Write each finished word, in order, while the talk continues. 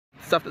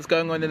stuff that's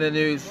going on in the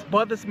news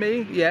bothers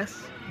me,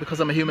 yes, because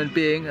I'm a human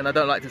being and I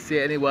don't like to see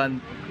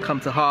anyone come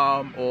to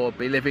harm or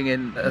be living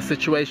in a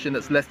situation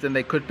that's less than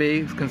they could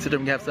be,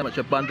 considering we have so much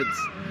abundance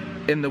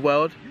in the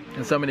world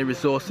and so many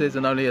resources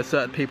and only a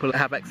certain people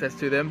have access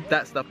to them.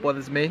 That stuff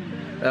bothers me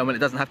when it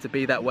doesn't have to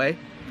be that way.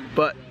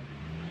 But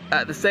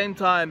at the same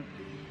time,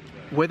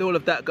 with all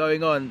of that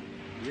going on,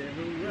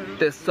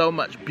 there's so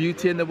much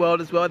beauty in the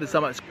world as well. There's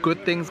so much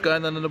good things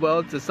going on in the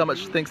world. There's so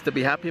much things to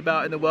be happy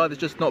about in the world.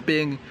 It's just not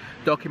being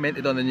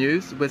documented on the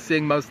news. We're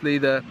seeing mostly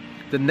the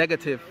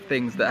negative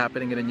things that are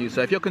happening in the news.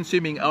 So if you're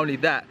consuming only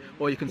that,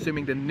 or you're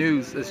consuming the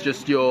news as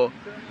just your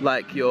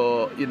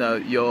window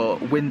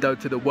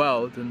to the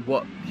world and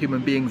what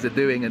human beings are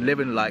doing and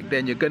living like,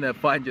 then you're gonna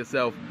find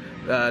yourself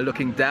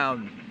looking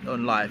down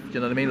on life. Do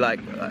you know what I mean? Like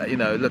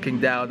looking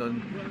down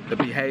on the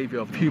behavior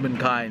of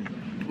humankind,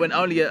 when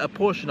only a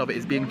portion of it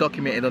is being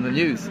documented on the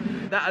news.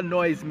 That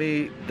annoys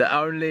me, that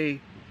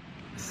only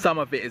some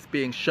of it is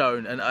being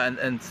shown,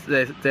 and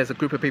there's a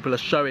group of people are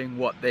showing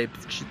what they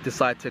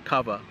decide to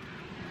cover,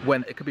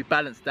 when it could be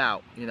balanced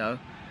out, you know,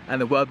 and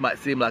the world might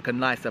seem like a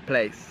nicer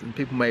place, and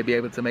people may be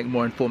able to make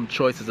more informed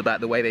choices about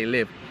the way they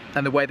live,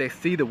 and the way they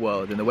see the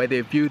world, and the way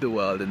they view the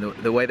world, and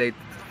the way they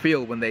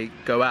feel when they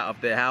go out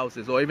of their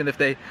houses, or even if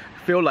they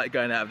feel like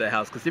going out of their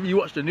house. Because if you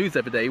watch the news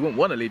every day, you wouldn't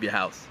want to leave your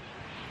house.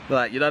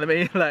 Like, you know what I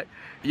mean? Like,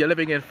 you're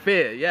living in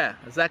fear. Yeah,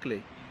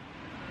 exactly.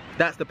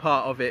 That's the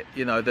part of it,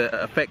 you know, that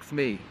affects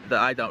me, that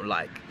I don't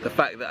like. The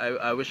fact that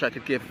I wish I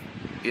could give,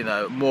 you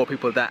know, more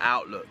people that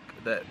outlook,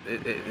 that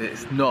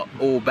it's not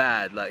all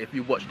bad. Like, if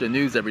you watch the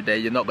news every day,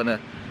 you're not gonna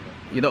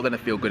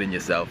feel good in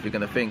yourself. You're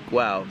gonna think,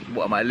 wow,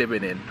 what am I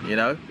living in? You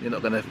know, you're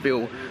not gonna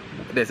feel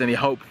there's any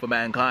hope for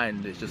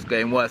mankind. It's just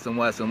getting worse and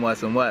worse and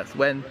worse and worse,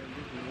 when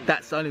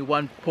that's only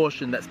one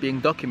portion that's being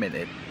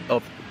documented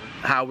of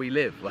how we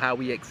live or how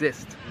we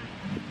exist.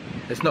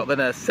 It's not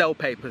gonna sell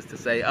papers to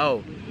say,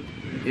 oh,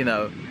 you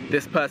know,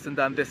 this person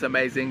done this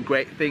amazing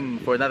great thing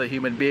for another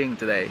human being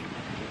today.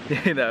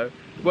 You know,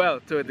 well,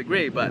 to a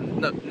degree, but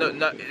no,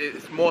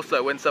 it's more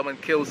so when someone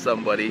kills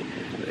somebody,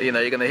 you know,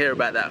 you're gonna hear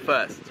about that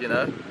first, you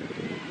know?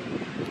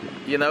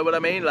 You know what I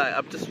mean? Like,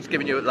 I'm just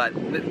giving you like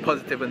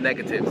positive and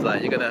negatives.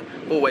 Like, you're gonna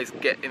always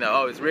get, you know,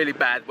 oh, it's really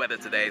bad weather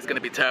today, it's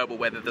gonna be terrible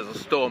weather, there's a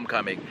storm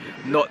coming.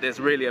 Not there's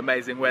really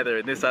amazing weather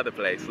in this other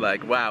place.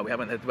 Like, wow, we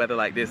haven't had weather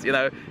like this, you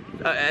know?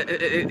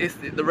 It's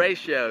the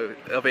ratio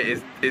of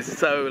it is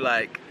so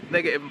like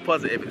negative and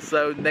positive. It's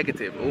so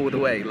negative all the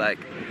way, like,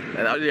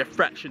 and only a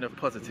fraction of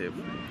positive.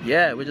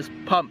 Yeah, we're just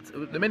pumped.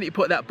 The minute you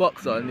put that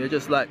box on, you're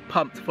just like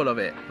pumped full of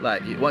it.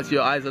 Like, once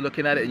your eyes are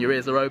looking at it and your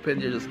ears are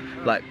open, you're just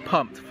like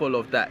pumped full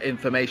of that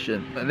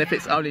information. And if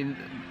it's only,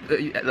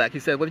 like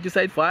you said, what did you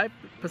say,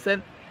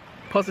 5%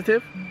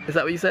 positive? Is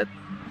that what you said?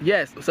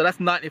 Yes, so that's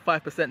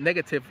 95%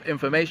 negative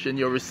information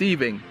you're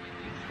receiving,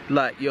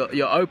 like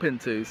you're open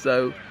to.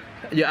 So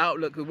your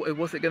outlook,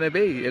 what's it going to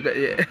be?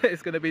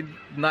 It's going to be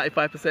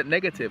 95%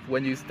 negative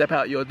when you step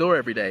out your door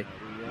every day.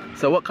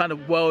 So what kind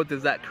of world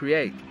does that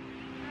create?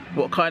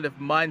 What kind of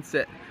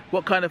mindset,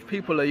 what kind of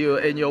people are you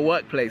in your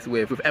workplace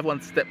with? If everyone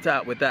stepped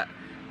out with that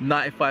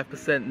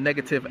 95%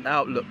 negative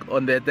outlook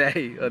on their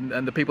day,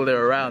 and the people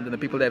they're around and the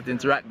people they have to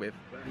interact with,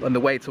 on the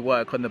way to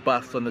work, on the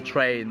bus, on the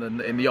train,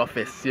 and in the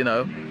office, you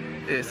know?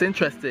 It's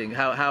interesting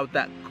how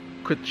that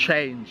could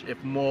change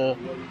if more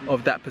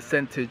of that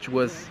percentage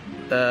was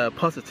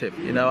positive.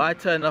 You know, I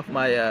turn off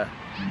my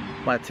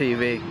my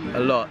TV a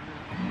lot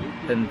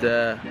and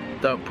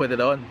don't put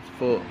it on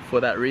for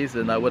that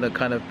reason. I want to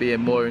kind of be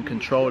more in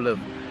control of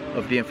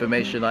the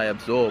information I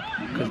absorb,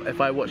 because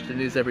if I watch the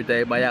news every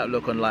day, my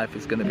outlook on life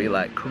is going to be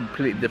like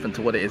completely different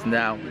to what it is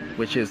now,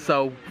 which is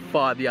so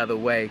far the other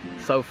way,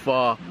 so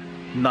far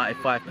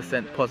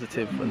 95%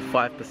 positive and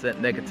 5%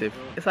 negative.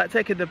 It's like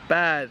taking the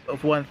bad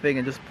of one thing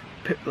and just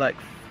like,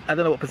 I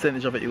don't know what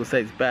percentage of it you will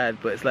say is bad,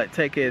 but it's like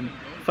taking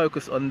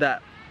focus on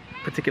that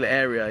particular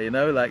area, you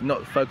know, like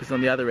not focus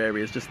on the other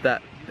areas, just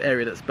that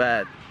area that's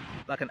bad.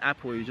 Like an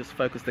apple, you just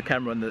focus the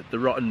camera on the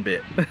rotten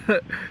bit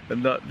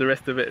and not the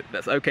rest of it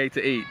that's okay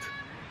to eat.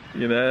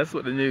 You know, that's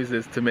what the news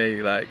is to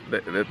me. Like,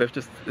 they've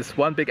just, it's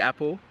one big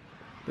apple,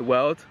 the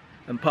world,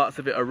 and parts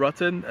of it are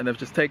rotten, and they've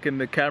just taken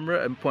the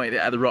camera and pointed it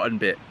at the rotten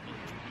bit.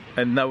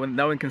 And no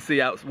one can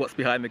see out what's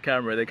behind the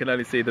camera. They can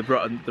only see the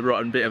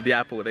rotten bit of the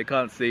apple. They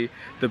can't see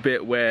the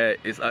bit where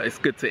it's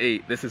good to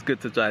eat. This is good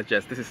to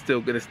digest. This is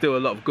still good. There's still a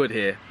lot of good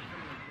here.